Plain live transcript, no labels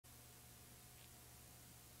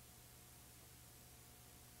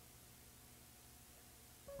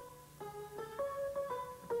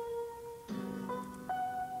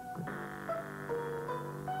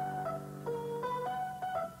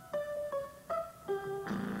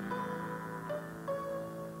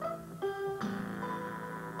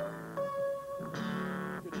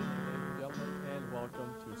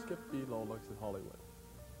looks at Hollywood.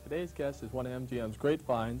 Today's guest is one of MGM's great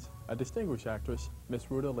finds, a distinguished actress, Miss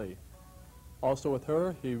Ruta Lee. Also with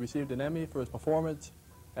her, he received an Emmy for his performance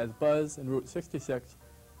as Buzz in Route 66,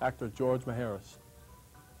 actor George Maharis.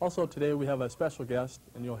 Also today we have a special guest,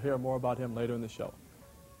 and you'll hear more about him later in the show.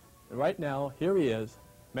 And right now, here he is,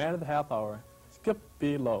 man of the half hour, Skip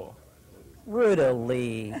Below. Ruta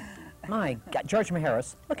Lee. My God, George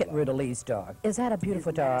Maharis, look at Ruta Lee's dog. Is that a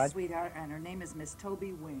beautiful dog? Sweetheart, and her name is Miss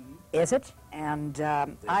Toby Wing. Is it? And They're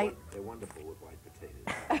wonderful with white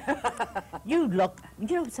potatoes. You look, you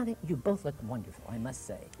know something, you both look wonderful, I must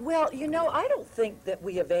say. well, you know, I don't think that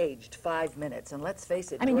we have aged 5 minutes, and let's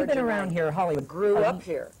face it, I mean, you've George been and around I here, Hollywood. grew up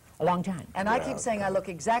here. A long time. And I keep saying I look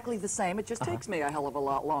exactly the same. It just takes me a hell of a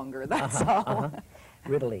lot longer, that's all.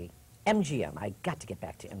 Ruta Lee. MGM, I got to get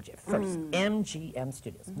back to MGM first. MGM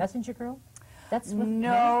Studios. Messenger Girl? That's what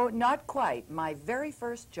No, not quite. My very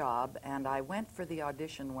first job, and I went for the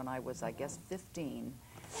audition when I was, I guess, 15,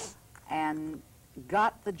 and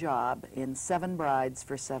got the job in Seven Brides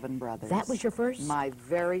for Seven Brothers. That was your first? My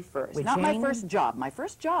very first. With Not Jane? my first job. My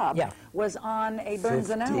first job was on a Burns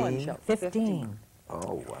and Allen 15? show. 15.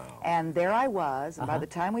 Oh, wow. And there I was, and by the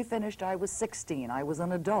time we finished, I was 16. I was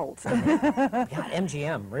an adult. God,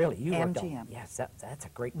 MGM, really. You worked on- MGM. Yes, that's a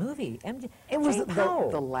great movie. It was Jane the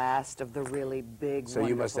Powell. last of the really big, So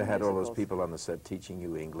you must have had all those musicals. people on the set teaching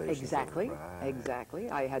you English. and Exactly, things. Right. exactly.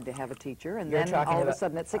 I had to have a teacher, and You're then talking all of a about-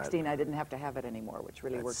 sudden at 16, I didn't have to have it anymore, which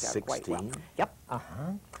really At worked out quite well. 16? Yep,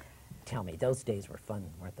 Tell me, those days were fun,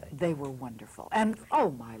 weren't they? they were wonderful. And,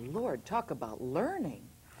 oh my Lord, talk about learning.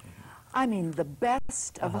 I mean, the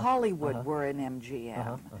best of Hollywood were in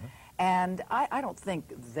MGM. And I don't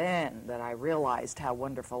think then that I realized how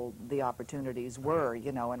wonderful the opportunities were,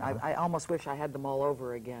 you know, and I almost wish I had them all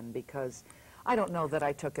over again, because I don't know that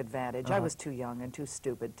I took advantage. I was too young and too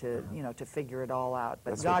stupid to, you know, to figure it all out.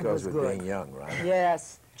 But That's God what was goes with good. being young, right?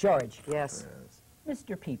 Yes, George, yes.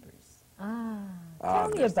 Mr. Peepers. Tell Ah,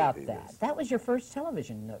 me Mr. about Peepers. that. That was your first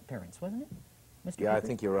television appearance, wasn't it? Mr. Yeah, I Peepers?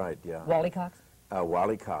 think you're right, yeah. Wally Cox?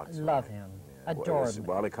 Wally Cox. Love him. Yeah. Adorably.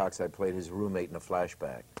 Wally Cox, I played his roommate in a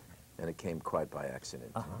flashback, and it came quite by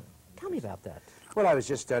accident. Tell me about that. Well, I was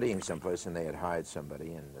just studying someplace, and they had hired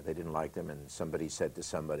somebody, and they didn't like them, and somebody said to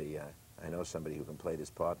somebody, I know somebody who can play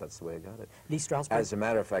this part. That's the way I got it. Lee Strasberg? As a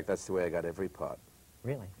matter of fact, that's the way I got every part.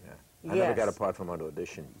 Really? Yeah. I never got a Yes. part from an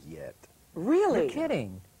audition yet. Really? You're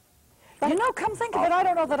kidding. You know, come think of it, I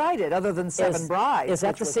don't know that I did, other than Seven Brides. Is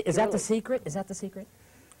that which the was is that the brilliant. secret? Is that the secret?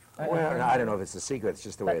 Well, I don't know if it's a secret. It's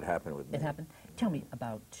just the way But it happened with me. It happened. Tell me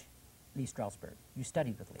about Lee Strasberg. You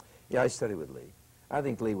studied with Lee. Yeah, I studied with Lee. I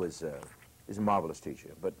think Lee was is a marvelous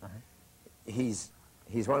teacher, but he's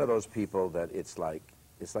one of those people that it's like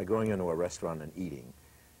going into a restaurant and eating.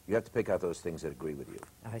 You have to pick out those things that agree with you,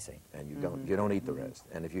 I see. and you don't eat the rest.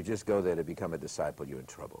 And if you just go there to become a disciple, you're in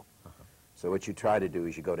trouble. So what you try to do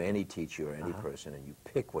is you go to any teacher or any person and you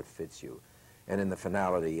pick what fits you. And in the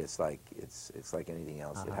finality, it's like anything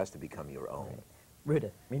else. It has to become your own.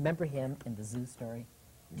 Ruta, remember him in the Zoo Story?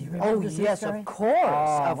 Do you Oh, remember the Zoo yes, Story? of course.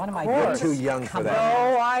 Oh, of one of my You're greatest. too young for No,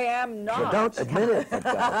 that. I am not. Well, don't admit it. but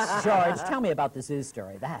that's- George, tell me about the Zoo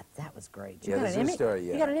Story. That was great. You Yeah, got the an Zoo Emmy? Story,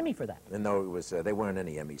 You yeah. got an Emmy for that. And no, it was there weren't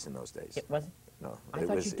any Emmys in those days. It wasn't No, I it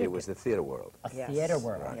thought was you did it was the theater world. a Yes. theater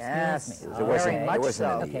world. Yes. Excuse me. There wasn't- Very much there wasn't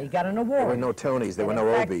so. any- Okay, you got an There award. were no Tonys. There were no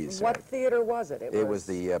In fact, Obies. what theater was it? It was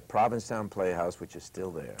the Provincetown Playhouse, which is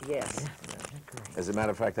still there. Yes. As a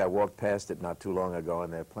matter of fact, I walked past it not too long ago,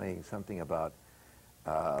 and they're playing something about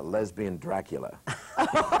lesbian Dracula.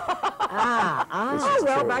 Oh,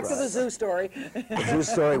 well, back to the Zoo Story. The Zoo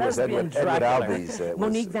Story was Lesbian Edward Dracula. Albee's.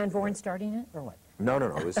 Monique Van Voren starting it, or what? No,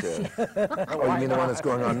 it was... oh, you mean the one that's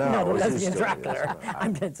going on now? No, the or Zoo lesbian Story, Dracula. yes, no.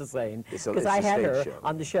 I'm just saying. It's a- Because it's I a had stage her show.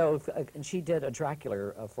 on the show, and she did a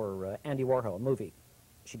Dracula for Andy Warhol, a movie.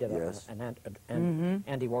 She did Yes. an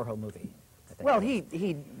Andy Warhol movie. I think. Well, he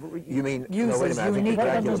You mean... uses no, wait a minute, I think unique What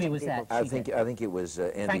Dracula- movie was that? I she think did? it was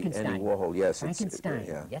Andy Frankenstein. Warhol. Yes, Frankenstein.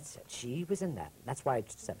 yeah. Yes, she was in that. That's why I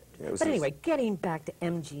said it. Yeah, it was But this- anyway, getting back to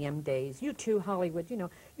MGM days, you two, Hollywood, you know,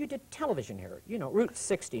 you did television here. You know, Route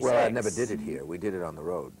 66. Well, I never did it here. We did it on the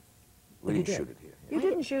road. We You didn't did? shoot it here. You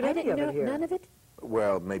didn't shoot I any didn't of know it here. none of it?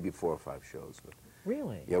 Well, maybe 4 or 5 shows. But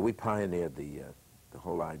Really? yeah, we pioneered the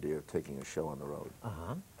whole idea of taking a show on the road.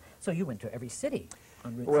 Uh-huh. So you went to every city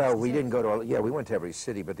on Route Well, 66. we didn't go to all, yeah, we went to every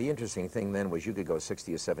city, but the interesting thing then was you could go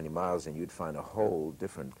 60 or 70 miles and you'd find a whole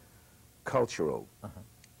different cultural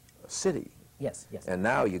city. Yes, yes. And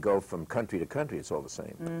now you go from country to country, it's all the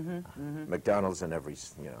same. McDonald's in every,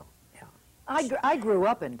 you know. I grew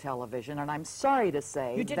up in television, and I'm sorry to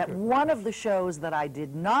say You did that grow up. one of the shows that I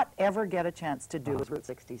did not ever get a chance to do was Route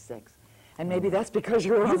 66. And maybe that's because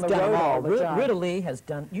you're on You've the done road them all. all the time. Ruta Lee has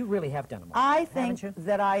done, you really have done them all. I haven't think you?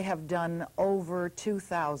 that I have done over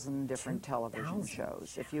 2,000 different television 2,000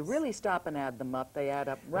 shows. If you really stop and add them up, they add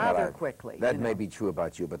up rather quickly. That you may know. be true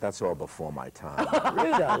about you, but that's all before my time.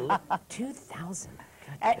 Ruta, 2,000.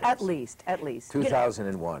 At least.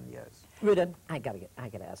 2001, yes. Ruta, I gotta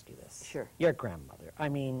ask you this. Sure. Your grandmother. I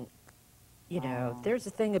mean, you know, there's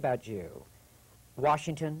a thing about you.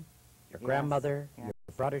 Washington, your Yes, grandmother, yes.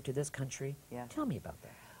 you brought her to this country. Yes. Tell me about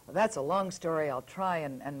that. Well, that's a long story. I'll try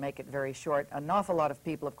and make it very short. An awful lot of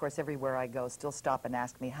people, of course, everywhere I go, still stop and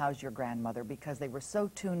ask me, how's your grandmother? Because they were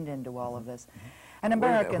so tuned into all of this. And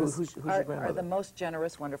Americans Who's your are grandmother? the most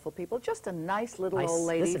generous, wonderful people. Just a nice little Nice. old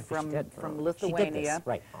lady Listen, she from did. from She did Lithuania this,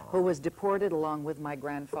 right. who was deported along with my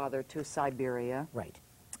grandfather to Siberia. Right.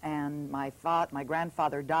 And my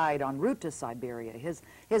grandfather died en route to Siberia.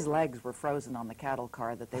 His legs were frozen on the cattle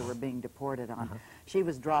car that they were being deported on. She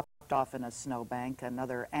was dropped off in a snowbank.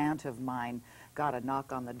 Another aunt of mine got a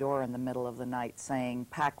knock on the door in the middle of the night saying,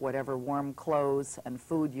 pack whatever warm clothes and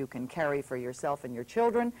food you can carry for yourself and your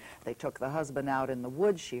children. They took the husband out in the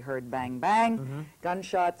woods. She heard bang, bang,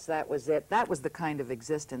 gunshots. That was it. That was the kind of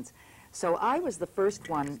existence. So I was the first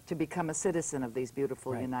one to become a citizen of these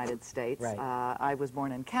beautiful Right. United States. Right. I was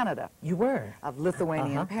born in Canada. You were. Of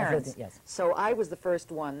Lithuanian Uh-huh. parents. Yes. So I was the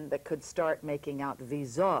first one that could start making out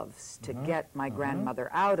visovs to get my grandmother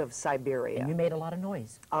out of Siberia. And you made a lot of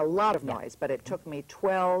noise. A lot of noise, but it took me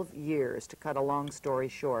 12 years to cut a long story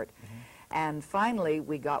short. And finally,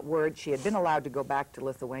 we got word she had been allowed to go back to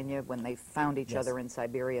Lithuania when they found each other in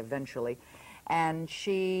Siberia eventually. And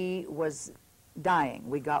she was dying.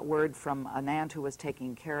 We got word from an aunt who was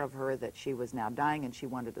taking care of her that she was now dying, and she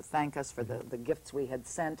wanted to thank us for the gifts we had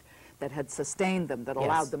sent that had sustained them, that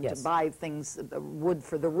allowed them to buy things, wood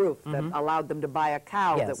for the roof, that allowed them to buy a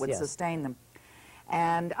cow that would sustain them.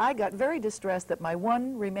 And I got very distressed that my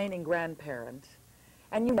one remaining grandparent,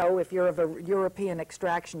 and you know, if you're of a European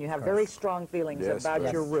extraction, you have very strong feelings Yes, about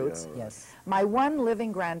yes, your roots. yeah. Yes. My one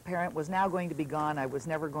living grandparent was now going to be gone. I was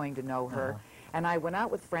never going to know her. And I went out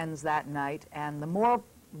with friends that night, and the more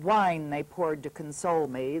wine they poured to console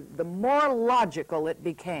me, the more logical it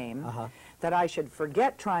became that I should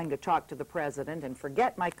forget trying to talk to the president and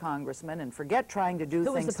forget my congressman and forget trying to do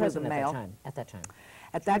Who was things the through the president mail. at that time?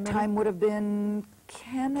 At that time would have been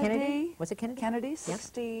Kennedy. Kennedy? Was it Kennedy? Kennedy, Yeah.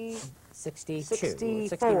 62. 62.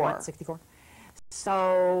 64. 64?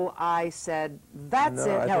 So I said, that's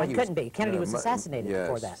No, it. I No, think it he couldn't was- be. Kennedy yeah, was assassinated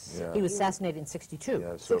before that. yeah. He was assassinated in 62. Yeah, so it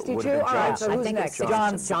would've 62? been All right, so Johnson. I who's think next?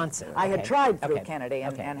 it's Johnson. I had Okay. tried through Okay. Kennedy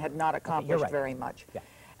and, Okay. and had not you're accomplished right. very much. Yeah.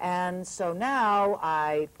 And so now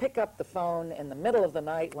I pick up the phone in the middle of the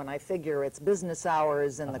night when I figure it's business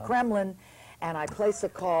hours in the Kremlin, and I place a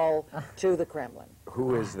call to the Kremlin.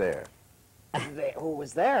 Who is there? Who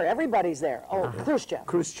was there? Everybody's there. Oh, Khrushchev.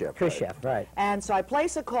 Khrushchev. Khrushchev, right. And so I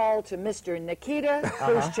place a call to Mr. Nikita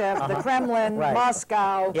Khrushchev, the Kremlin, Right.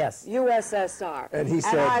 Moscow, Yes. USSR. And he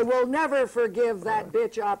said- I will never forgive that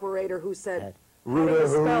bitch operator who said, how do Ruta you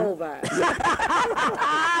who? spell that?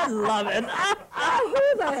 I love it.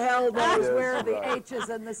 Who the hell knows Yes, where the right. H's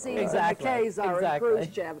and the C's Exactly, and the K's are exactly. in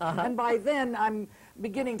Khrushchev? And by then, I'm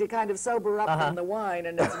beginning to kind of sober up from the wine,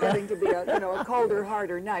 and it's getting to be a colder,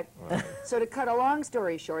 harder night. So to cut a long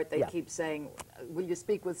story short, they Yeah. keep saying, will you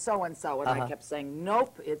speak with so-and-so? And I kept saying,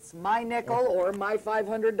 nope, it's my nickel or my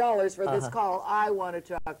 $500 for this call. I want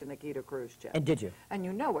to talk to Nikita Khrushchev. And did you? And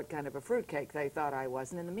you know what kind of a fruitcake they thought I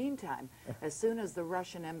was. And in the meantime, as soon as the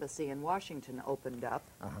Russian embassy in Washington opened up,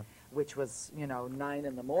 which was, 9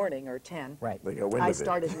 in the morning or 10, Right. They got wind I of it.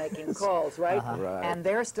 started making calls, right? Right. And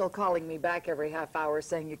they're still calling me back every half hour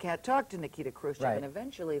saying, you can't talk to Nikita Khrushchev. Right. And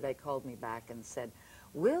eventually they called me back and said,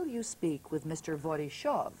 will you speak with Mr.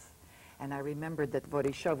 Voroshov? And I remembered that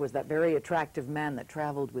Voroshov was that very attractive man that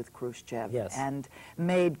traveled with Khrushchev Yes. and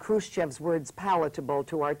made Khrushchev's words palatable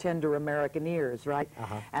to our tender American ears, right?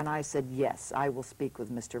 And I said, yes, I will speak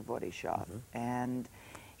with Mr. Voroshov. And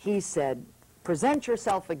he said, present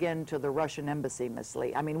yourself again to the Russian embassy, Miss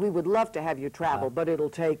Lee. I mean, we would love to have you travel, but it'll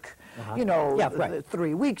take, Yeah, right.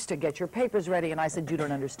 3 weeks to get your papers ready. And I said, you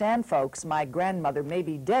don't understand, folks. My grandmother may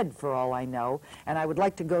be dead for all I know, and I would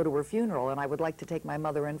like to go to her funeral, and I would like to take my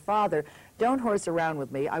mother and father. Don't horse around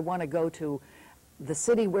with me. I want to go to the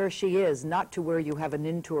city where she is, not to where you have an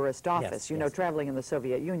in-tourist office. You know, yes. traveling in the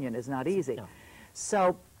Soviet Union is not easy. No.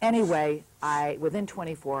 So anyway, within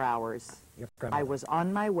 24 hours, Your I grandmother. was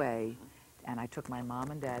on my way, and I took my mom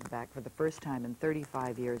and dad back for the first time in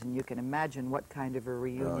 35 years, and you can imagine what kind of a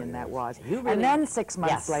reunion that was. You really- And then 6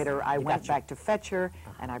 months Yes, later, I you went gotcha. back to fetch her,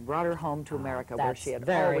 and I brought her home to America, where That's she had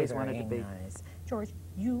very, always very wanted to be. nice. George,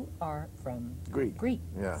 you are from Greek. Greece.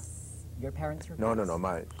 Yeah. Your parents were No, Greeks? no, no.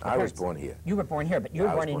 Your I was parents- born here. You were born here, but you were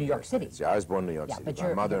I was born in New York City. Yeah, I was born in New York Yeah, City. but My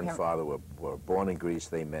your mother and parent- father were born in Greece.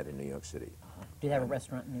 They met in New York City. Do they have a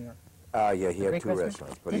restaurant in New York? Yeah, he had Greek two restaurant?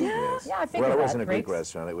 restaurants. But Did he? yes. Yeah, I figured Well, it that. wasn't a Greek Greeks?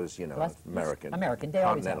 restaurant. It was, you know, Well, that's- American. American. They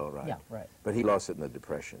always Continental, have. right. Yeah, right. But he lost it in the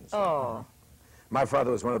Depression. So. Oh. My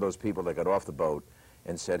father was one of those people that got off the boat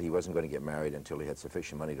and said he wasn't going to get married until he had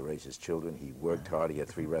sufficient money to raise his children. He worked hard. He had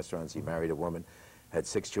 3 restaurants. He married a woman, had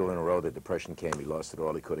 6 children in a row. The Depression came. He lost it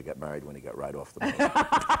all. He could have got married when he got right off the boat.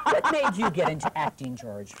 What made you get into acting,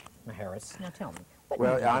 George Maharis? Now tell me. What made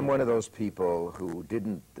Well, you I'm get one of those people who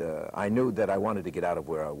didn't, I knew that I wanted to get out of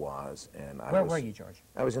where I was. And Where were you, George?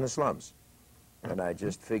 I was in the slums. And I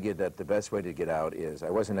just figured that the best way to get out is, I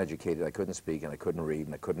wasn't educated, I couldn't speak, and I couldn't read,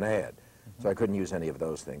 and I couldn't add. So I couldn't use any of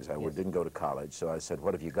those things. I didn't go to college, so I said,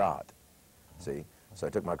 what have you got? See? So I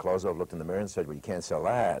took my clothes off, looked in the mirror, and said, well, you can't sell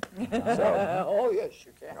that. So, Oh, yes,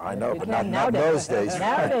 you can. I know, You but can not in those days.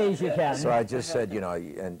 Nowadays you can. So I just said, you know,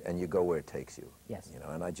 and you go where it takes you. Yes. You know,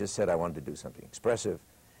 and I just said I wanted to do something expressive,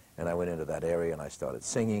 and I went into that area, and I started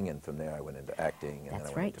singing, and from there I went into acting, and That's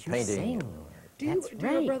then I right. went into You painting. sing. Do you, That's do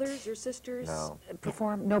your right. brothers or sisters No.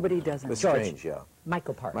 perform? Nobody doesn't. It's George. strange, yeah.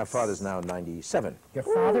 Michael Parks. My father's now 97. Your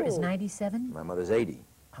father is Ooh. 97? My mother's 80.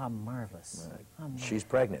 How marvelous. How marvelous. She's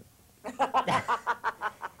pregnant.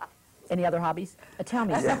 Any other hobbies? Tell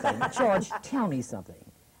me something. George, tell me something.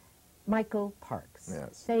 Michael Parks.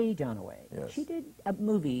 Yes. Faye Dunaway. Yes. She did a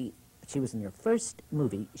movie. She was in your first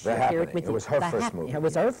movie. She The appeared Happening. with It you. was her The first Happening. movie. It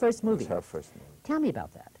was her first It movie. was her first movie. Tell me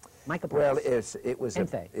about that. Michael Well, Parks. it was And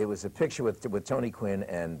Faye. a picture with Tony Quinn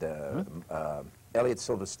and Elliot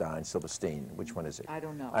Silverstein. Which one is it? I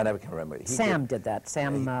don't know. I never can remember. He Sam did that.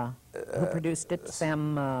 Sam, who produced it?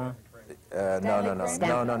 Sam. No.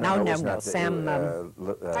 Stanley No, It was not. Sam.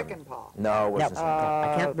 Peckinpah. No, it wasn't.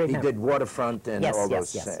 I can't He remember. did Waterfront and Yes, all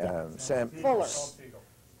yes, those. yes, yeah. Sam Fuller.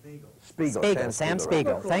 Spiegel. Sam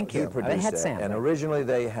Spiegel. Thank He you. I produced had that. Sam. And originally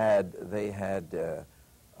they had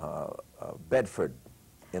Bedford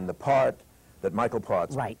in the part that Michael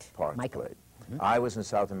Parks Right, Michael. played. I was in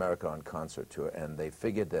South America on concert tour, and they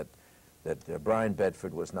figured that Brian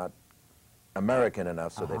Bedford was not American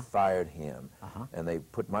enough, so they fired him, and they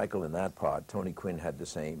put Michael in that part. Tony Quinn had the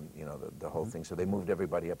same, you know, the whole thing. So they moved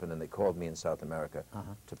everybody up, and then they called me in South America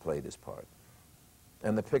to play this part.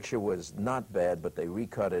 And the picture was not bad, but they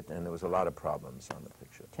recut it, and there was a lot of problems on the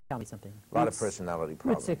picture. Tell me something. A lot of personality Route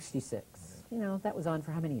problems. 66. You know, that was on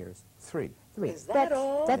for how many years? 3. 3. Is that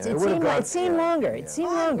all? That's, Yeah, it, it would've seemed, gone- it seemed yeah, longer. yeah. It seemed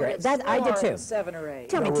I longer. would've That I did sworn too. 7 or 8.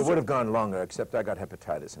 Tell me, No, did it you- would have gone longer, except I got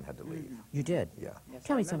hepatitis and had to leave. You did? Yeah. Yes,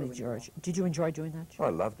 Tell I me remember something, when you George. Did you enjoy doing that? Oh, I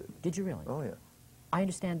loved it. Did you really? Oh, yeah. I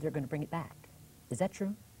understand they're going to bring it back. Is that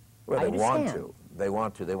true? Well, I they want understand. to. They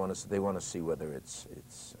want to. They want to see whether it's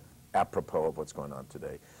apropos of what's going on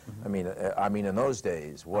today. I mean, in those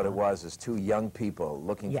days, what it was is 2 young people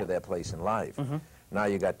looking Yeah. for their place in life. Now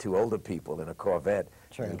you got 2 older people in a Corvette.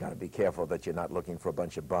 True. And you got to be careful that you're not looking for a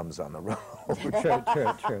bunch of bums on the road.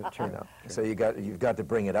 True. You know? So you've got to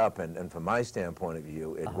bring it up, and from my standpoint of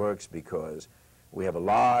view, it works because we have a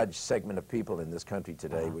large segment of people in this country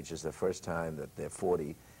today, which is the first time that they're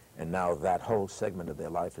 40, and now that whole segment of their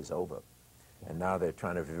life is over. And now they're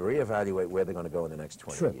trying to reevaluate where they're going to go in the next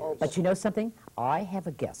 20 True. years. But you know something? I have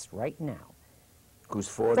a guest right now. Who's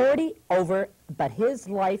 40? 30 over, but his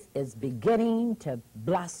life is beginning to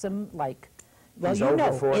blossom like, well, He's you over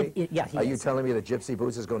know. 40? Yeah, he Are you is. telling me that Gypsy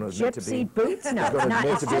Boots is going to admit to being... Gypsy Boots? No, He's going to not,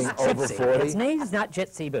 admit it's to being just over Gypsy. 40? His name's not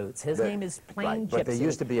Gypsy Boots. His name is plain Right, Gypsy. but there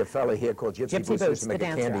used to be a fella here called Gypsy, Gypsy Boots who Boots, used to the make a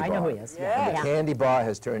dancer. candy bar. I know who he is. And the candy bar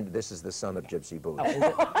has turned, this is the son of Gypsy Boots. Oh, is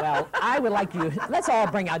it? Well, I would like you, let's all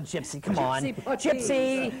bring out Gypsy. Come on. Gypsy Boots.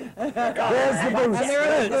 Gypsy. There's the boots.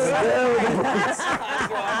 There it is.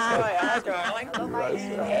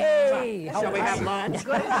 Hey. Shall we have lunch?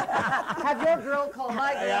 Have your girl call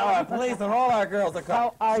my girl. Yeah, please, and all our girls are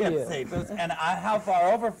called How are you? Gypsy Boots. And how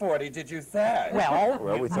far over 40 did you say? Well,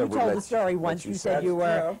 Well, we you thought we'd told let the story you- once. let you You said say. you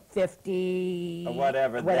were That's true. 50...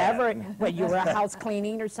 Whatever Whatever. that. Well, you were house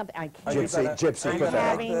cleaning or something. I can't. Gypsy, I'm put that on.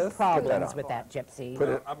 having this. problems on. with that, Gypsy. Put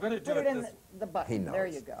it, I'm going to do Put it it in this the he button. knows. There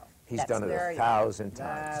you go. He's done it there a you go. 1,000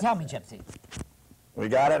 times. Tell me, Gypsy. We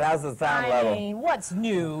got it? How's the sound I level? mean, what's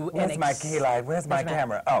new Where's and my key light? Where's my Doesn't matter.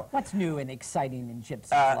 camera? Oh. What's new and exciting in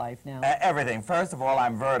Gypsy's life now? Everything. First of all,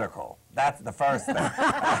 I'm vertical. That's the first thing.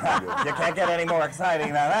 You can't get any more exciting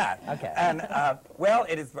than that. Okay. And, well,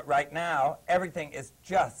 it is right now, everything is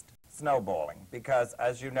just snowballing because,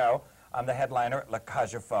 as you know, I'm the headliner at La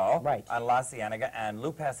Cajafal Right. on La Cienega, and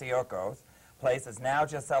Lou Paciocco's place has now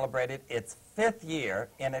just celebrated its 5th year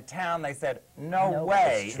in a town they said, no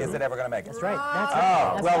way is it ever going to make it. That's right. That's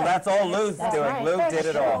Oh, right. well, that's all Lou's That's doing. right. Lou did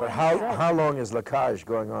it all. But how long is La Cage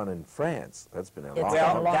going on in France? That's been a long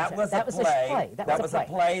Well, a long that time. was That a was a play. play. That was a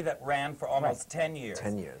play that ran for almost 10 years.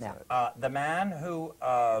 10 years. Yeah. right. The man who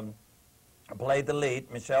played the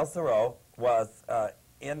lead, Michel Serrault, was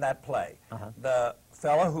in that play. The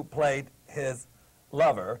fellow who played his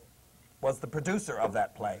lover was the producer of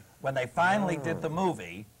that play. When they finally did the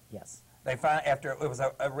movie, Yes. they found after it was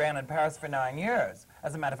ran in Paris for 9 years.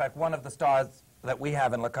 As a matter of fact, one of the stars that we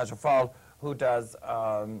have in La Cage aux Folles, who does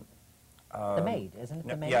The Maid, isn't it?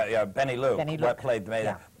 The Maid? yeah, Benny Lou, Benny what Lou. played the Maid.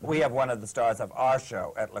 Yeah. We have one of the stars of our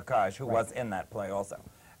show at La Cage who was in that play also.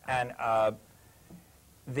 And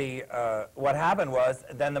what happened was,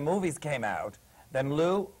 then the movies came out. Then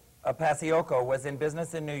Lou Paciocco was in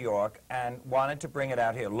business in New York and wanted to bring it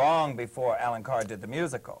out here long before Alan Carr did the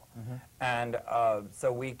musical. And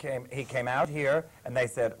so he came out here, and they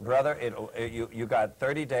said, brother, you got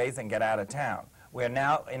 30 days and get out of town. We're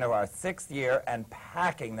now in our 6th year and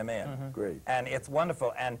packing them in. Great. And it's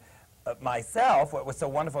wonderful. And myself, what was so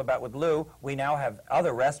wonderful about with Lou, we now have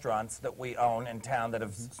other restaurants that we own in town that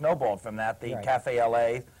have snowballed from that. The Right. Cafe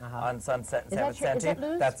LA on Sunset and Is that 7th your- is that Century.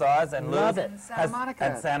 Lou's? That's ours. And Love Lou's it. Santa Monica.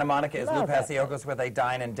 And Santa Monica is Lou Love it. Paciocco's, where they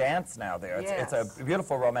dine and dance now there. It's Yes. a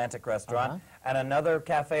beautiful romantic restaurant. And another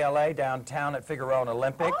Cafe LA downtown at Figueroa and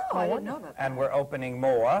Olympic. Oh, I didn't know about that. And we're opening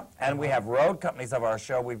more. And we have road companies of our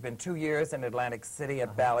show. We've been 2 years in Atlantic City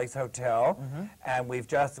at Bally's Hotel. And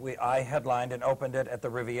I headlined and opened it at the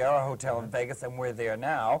Riviera Hotel in Vegas, and we're there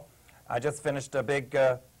now. I just finished a big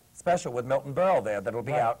special with Milton Berle there that'll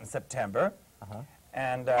be out in September.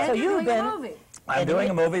 And So And you're you've doing a been- movie. I'm doing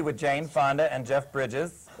a movie with Jane Fonda and Jeff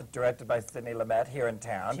Bridges, directed by Sidney Lumet here in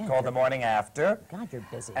town, Jen, called The Morning After. God, you're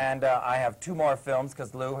busy. And I have 2 more films,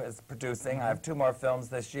 because Lou is producing. I have 2 more films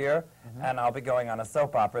this year, and I'll be going on a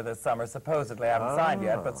soap opera this summer, supposedly. I haven't signed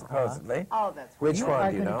yet, but supposedly. Oh, that's Which You one,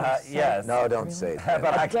 are do you gonna know? be Yes. No, don't say that.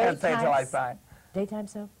 But I A can't say until I daytime- sign. Daytime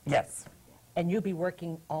soap? Yes. And you'll be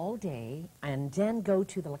working all day and then go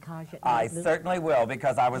to the La Cage at I night, Lou? certainly will,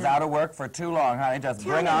 because I was out of work for too long, honey. Just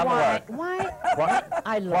Tell bring me on the why, work. Why?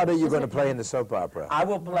 I love What are you isn't going to it play in the soap opera? I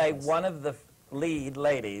will play one of the lead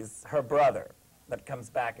ladies, her brother, that comes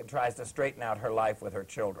back and tries to straighten out her life with her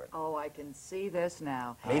children. Oh, I can see this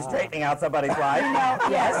now. He's straightening out somebody's life. Yes,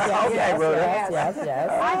 yes, Okay, yes, Ruta. yes.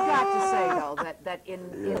 I've got to say, though, that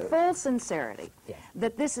in full sincerity, Yeah.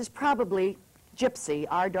 that this is probably Gypsy,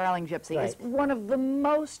 our darling Gypsy, is Right. one of the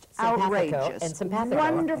most Simpatico outrageous, and simpatico.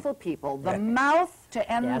 wonderful people. The mouth to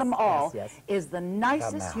end Yes, them all yes, yes. is the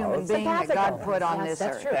nicest The human mouth. being that God Simpatico. put on Yes, this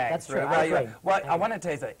that's earth. true. Thanks, That's true. Ruta. I Well, agree. Well, I want to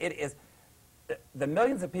tell you something. It is the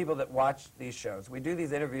millions of people that watch these shows. We do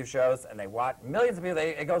these interview shows, and they watch millions of people.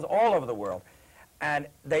 It goes all over the world, and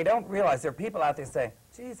they don't realize there are people out there saying,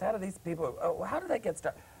 "Geez, how do these people? How do they get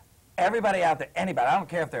started?" Everybody out there, anybody. I don't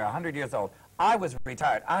care if they're 100 years old. I was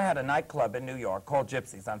retired. I had a nightclub in New York called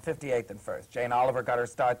Gypsy's on 58th and 1st. Jane Oliver got her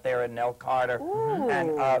start there, and Nell Carter.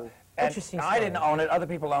 And Interesting I didn't story. own it. Other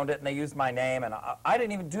people owned it, and they used my name. And I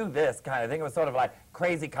didn't even do this kind of thing. It was sort of like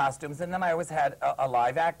crazy costumes. And then I always had a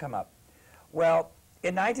live act come up. Well,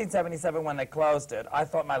 in 1977, when they closed it, I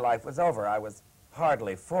thought my life was over. I was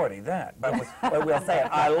hardly 40 then. But we'll say it.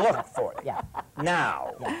 I look 40. Yeah.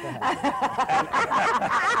 Now.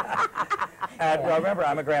 And well, remember,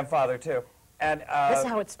 I'm a grandfather, too. And That's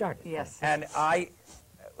how it started. Yes. and I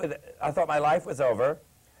thought my life was over.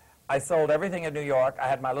 I sold everything in New York. I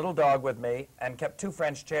had my little dog with me and kept 2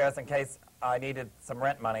 French chairs in case I needed some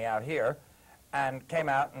rent money out here, and came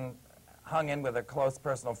out and hung in with a close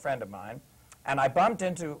personal friend of mine. And I bumped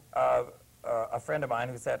into a friend of mine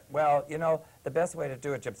who said, well, you know, the best way to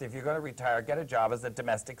do it, Gypsy, if you're going to retire, get a job as a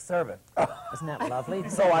domestic servant. Isn't that lovely?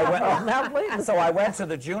 So I went. Lovely. So I went to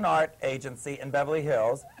the June Art Agency in Beverly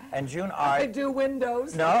Hills, and June Art. do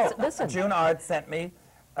windows. No, Listen. June Art sent me,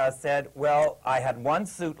 said, well, I had 1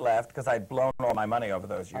 suit left because I'd blown all my money over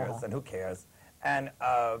those years, and who cares? And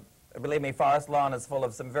believe me, Forest Lawn is full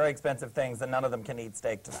of some very expensive things, and none of them can eat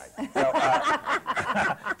steak tonight. So,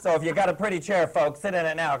 so if you got a pretty chair, folks, sit in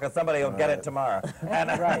it now because somebody will get it tomorrow. And,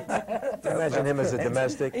 Imagine him as a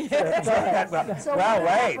domestic. well,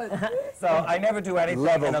 wait. So I never do anything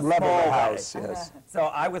in a Level small the way. house, yes. So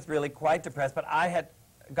I was really quite depressed, but I had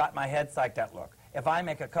got my head psyched out. Look, if I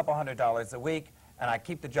make a couple $100s a week and I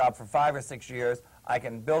keep the job for 5 or 6 years, I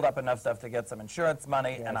can build up enough stuff to get some insurance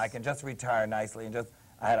money, and I can just retire nicely. And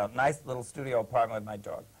I had a nice little studio apartment with my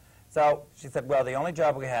dog. So she said, well, the only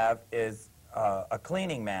job we have is a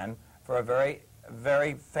cleaning man for a very,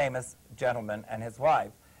 very famous gentleman and his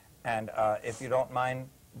wife. And if you don't mind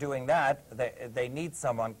doing that, they need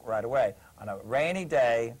someone right away. On a rainy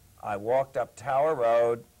day, I walked up Tower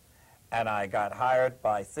Road, and I got hired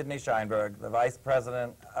by Sidney Sheinberg, the vice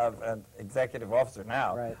president of an executive officer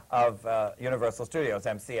now Right. of Universal Studios,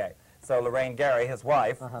 MCA. So Lorraine Gary, his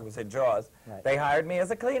wife, who was in Jaws, Right. they hired me as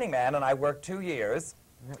a cleaning man, and I worked 2 years.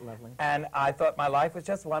 Isn't that lovely? And I thought my life was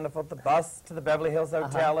just wonderful. The bus to the Beverly Hills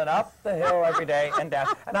Hotel and up the hill every day and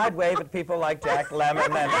down. And I'd wave at people like Jack Lemmon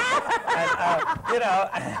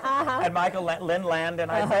and Michael Lynn Land,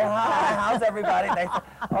 and I'd say, hi, how's everybody? And they'd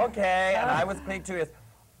say, okay. And I was clean 2 years.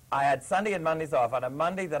 I had Sunday and Mondays off. On a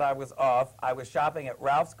Monday that I was off, I was shopping at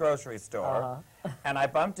Ralph's grocery store, and I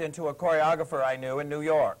bumped into a choreographer I knew in New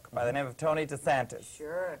York by the name of Tony DeSantis.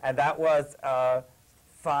 Sure. And that was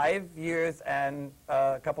 5 years and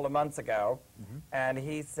a couple of months ago, and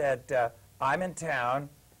he said, I'm in town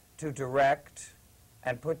to direct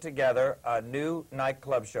and put together a new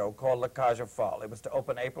nightclub show called La Cage aux Folles. It was to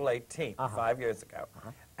open April 18th, 5 years ago.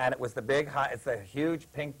 And it was the big, it's a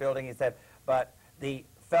huge pink building. He said, but the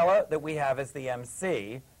fella that we have as the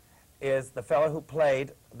MC is the fellow who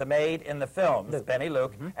played the maid in the films, Benny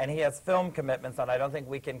Luke, and he has film commitments, and I don't think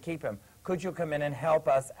we can keep him. Could you come in and help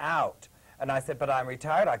us out? And I said, but I'm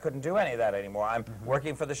retired. I couldn't do any of that anymore. I'm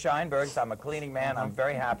working for the Scheinbergs. I'm a cleaning man. I'm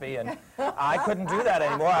very happy, and I couldn't do that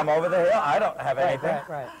anymore. I'm over the hill. I don't have anything.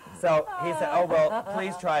 Right. So he said, oh, well,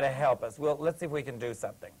 please try to help us. Well, let's see if we can do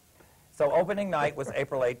something. So opening night was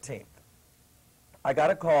April 18th. I got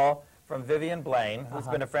a call from Vivian Blaine, who's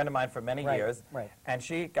been a friend of mine for many years, and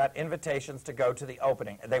she got invitations to go to the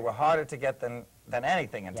opening. They were harder to get than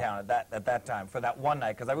anything in town at that time for that one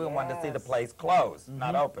night, because everyone wanted to see the place closed,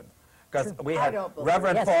 not open. Because we had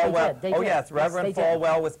Reverend Falwell. They did. Yes, Reverend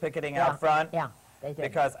Falwell was picketing out front. Yeah, they did.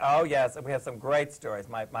 Because, oh yes, we have some great stories.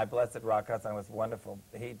 My blessed rock husband was wonderful.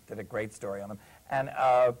 He did a great story on them. And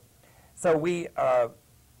so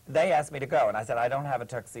they asked me to go, and I said, I don't have a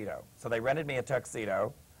tuxedo. So they rented me a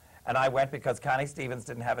tuxedo, and I went because Connie Stevens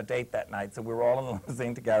didn't have a date that night, so we were all in the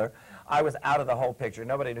limousine together. I was out of the whole picture.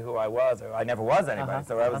 Nobody knew who I was, or I never was anybody,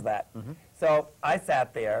 so I was that. So I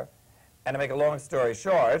sat there, and to make a long story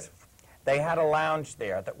short, they had a lounge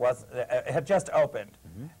there that had just opened.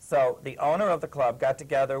 So the owner of the club got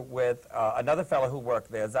together with another fellow who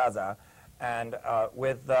worked there, Zaza, and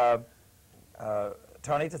with Tony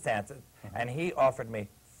DeSantis, and he offered me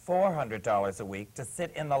 $400 a week to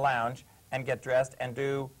sit in the lounge and get dressed and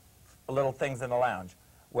do little things in the lounge.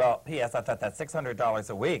 Well, P.S., I thought that's $600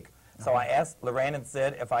 a week. So I asked Lorraine and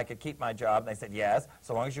Sid if I could keep my job, and they said, yes,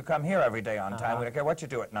 so long as you come here every day on time. We don't care what you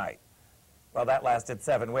do at night. Well, that lasted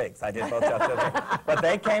 7 weeks. I did both jobs. But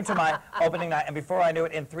they came to my opening night, and before I knew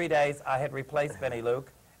it, in 3 days, I had replaced Benny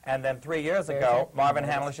Luke. And then 3 years ago, Marvin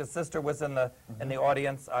Hamlish's sister was in the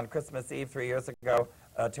audience on Christmas Eve 3 years ago.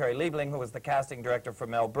 Terry Liebling, who was the casting director for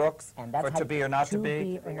Mel Brooks, for To Be or Not to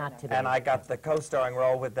Be. And I got the co-starring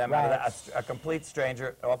role with them, a complete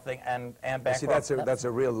stranger, and Anne Bancroft. See, that's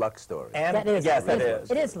a real luck story. That is. Yes, that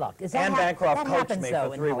is. It is luck. Anne Bancroft coached me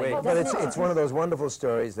for 3 weeks. But it's one of those wonderful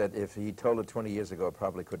stories that if he told it 20 years ago, it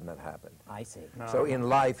probably couldn't have happened. I see. So in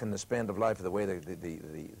life, in the span of life, the way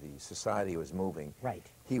the society was moving,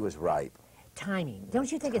 he was ripe. Timing.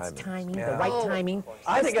 Don't you think it's timing, Yeah. the right timing?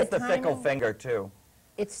 I think it's the fickle finger, too.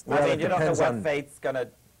 It's I mean, it you don't know depends what on- fate's going to...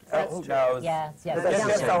 who knows? Yes. But It that's the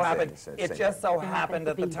just same so thing, happened. same It thing. just so It happened happened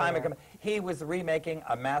at to the be time. there. He was remaking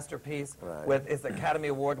a masterpiece Right. with his Academy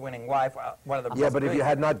Award-winning wife, one of the Yeah, most but if you brilliant-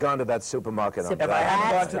 had not gone to that supermarket on If I Friday, hadn't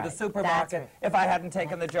gone That's to right. the That's supermarket, right. if I hadn't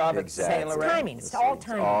taken the job at Exactly. Saint It's Laurent, timing. It's all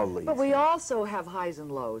timing. all leads. But we also have highs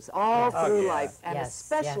and lows all through yes. life, and Yes,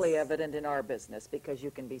 especially yes. evident in our business because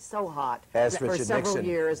you can be so hot Ask for Richard several Nixon.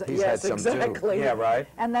 years. He's yes, had some too. exactly. Yeah, right.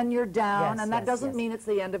 And then you're down, Yes, and that yes, doesn't yes. mean it's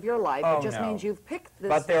the end of your life. Oh, it just no. means you've picked this.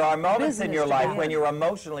 But there are moments in business your to life be when in. you're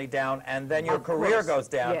emotionally down, and then your Of career course. goes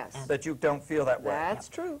down, Yes. that you don't feel that way. That's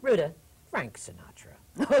true. Ruta, Frank Sinatra.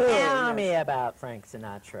 Tell me about Frank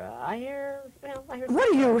Sinatra. I hear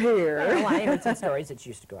What do you hear? Well, I heard some stories that you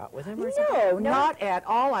used to go out with him or something. No, not at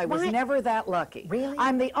all. I was Why? never that lucky. Really?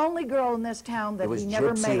 I'm the only girl in this town that It was he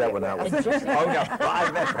never Gypsy made that it went out with. with him. Oh, no. Well,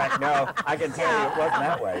 I met Frank. No, I can tell you it wasn't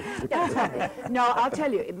that way. No, I'll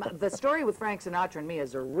tell you, the story with Frank Sinatra and me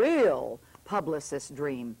is a real publicist's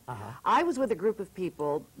dream. I was with a group of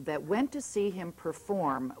people that went to see him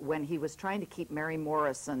perform when he was trying to keep Mary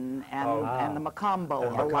Morrison and the Macombo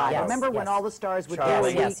alive. Yes, Remember when yes. all the stars would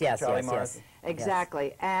Charlie. do a week? Yes, Charlie yes, Morris. yes.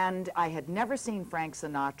 Exactly. And I had never seen Frank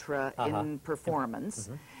Sinatra in performance.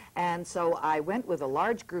 And so I went with a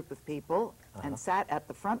large group of people and sat at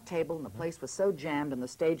the front table, and the place was so jammed, and the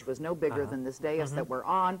stage was no bigger than this dais that we're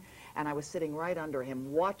on, and I was sitting right under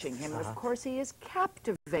him, watching him, and of course he is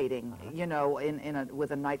captivating, you know,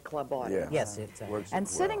 with a nightclub audience. Yes, it's And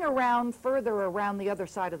sitting around, further around the other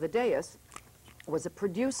side of the dais, was a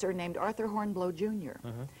producer named Arthur Hornblow Jr.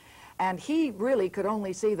 And he really could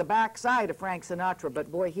only see the backside of Frank Sinatra,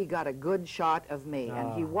 but boy, he got a good shot of me.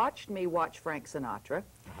 And he watched me watch Frank Sinatra,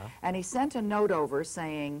 and he sent a note over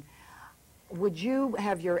saying, would you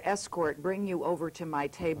have your escort bring you over to my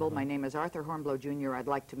table? My name is Arthur Hornblow Jr. I'd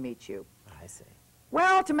like to meet you. I see.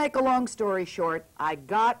 Well, to make a long story short, I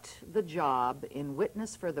got the job in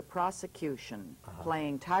Witness for the Prosecution,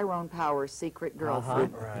 playing Tyrone Power's secret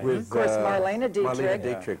girlfriend. With, Of course, Marlene Dietrich. Marlene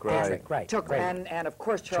Dietrich, right. Right. Took, right. and of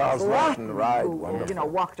course Charles Lawton, Lawton, who, right, you know,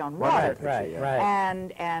 walked on water. Right.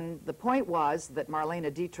 And the point was that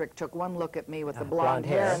Marlene Dietrich took one look at me with the blonde blonde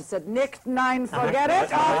hair hair. and said, "Nick, nine, forget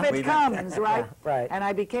it, off it comes," right? Right. And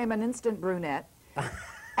I became an instant brunette.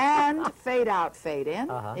 And fade out, fade in.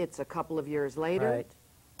 It's a couple of years later. Right.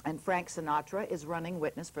 And Frank Sinatra is running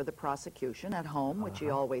Witness for the Prosecution at home, which he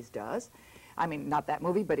always does. I mean, not that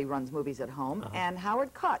movie, but he runs movies at home. And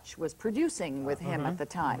Howard Koch was producing with him at the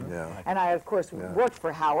time. Yeah. And I, of course, worked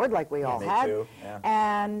for Howard, like we all me had. too, yeah.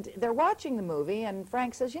 And they're watching the movie, and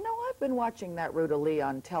Frank says, you know, I've been watching that Ruta Lee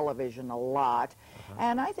on television a lot,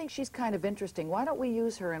 and I think she's kind of interesting. Why don't we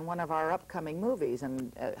use her in one of our upcoming movies?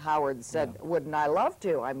 And Howard said, wouldn't I love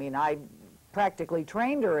to? I mean, I practically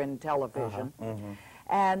trained her in television.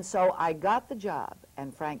 And so I got the job,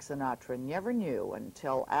 and Frank Sinatra never knew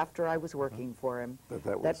until after I was working for him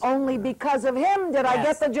that only because of him did I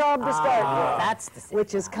get the job to start with. That's the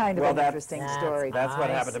Which is kind of Well, an that's- interesting story. That's what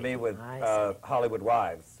I happened to see. me with I Hollywood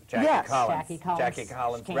Wives. Jackie Yes. Collins. Jackie Collins Jackie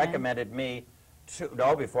Collins came recommended me to,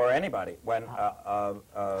 no, before anybody, when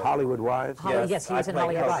Hollywood Wives? Yes, he was in I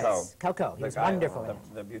played Hollywood Coco. Wives. Coco, he The was guy, wonderful in it.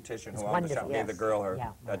 The beautician who was owned the wonderful. shop, gave the Yes. girl her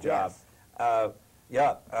Yeah. a job.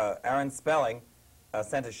 Aaron Spelling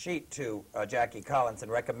sent a sheet to Jackie Collins and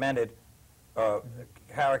recommended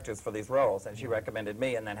characters for these roles, and she recommended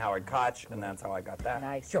me, and then Howard Koch, and that's how I got that.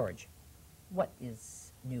 Nice. George, what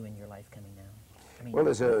is new in your life coming now? I mean, Well,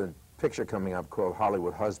 there's a picture coming up called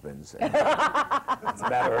Hollywood Husbands. And As a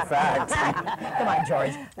matter of fact. come on,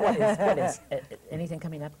 George. What is anything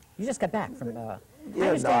coming up? You just got back from. I yeah, no,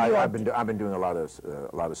 understand you are- I've been doing a lot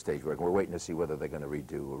of stage work. We're waiting to see whether they're going to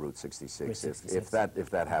redo Route 66. Route 66. If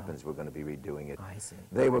that happens, we're going to be redoing it. I see.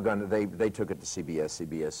 They took it to CBS.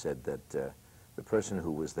 CBS said that the person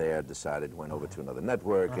who was there went over to another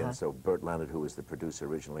network, and so Burt Leonard, who was the producer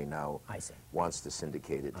originally, now I see. wants to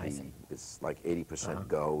syndicate it. I see. It's like 80%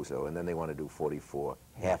 go, so, and then they want to do 44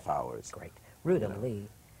 half hours. Great. Ruta Lee.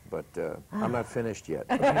 But I'm not finished yet.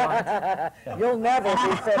 You'll never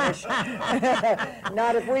be finished.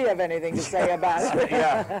 Not if we have anything to say about it.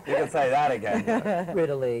 Yeah, you can say that again.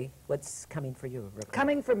 Ruta Lee, what's coming for you? Ripple?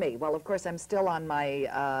 Coming for me, well, of course, I'm still on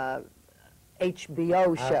my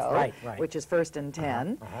HBO show, right. which is First and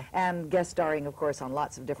 10, and guest starring, of course, on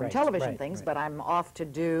lots of different television things, but I'm off to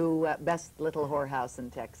do Best Little Whorehouse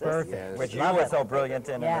in Texas. Perfect. Yes. Which you were so brilliant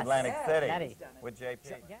in Yes. Atlantic City Daddy. with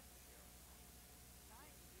JP. Yeah.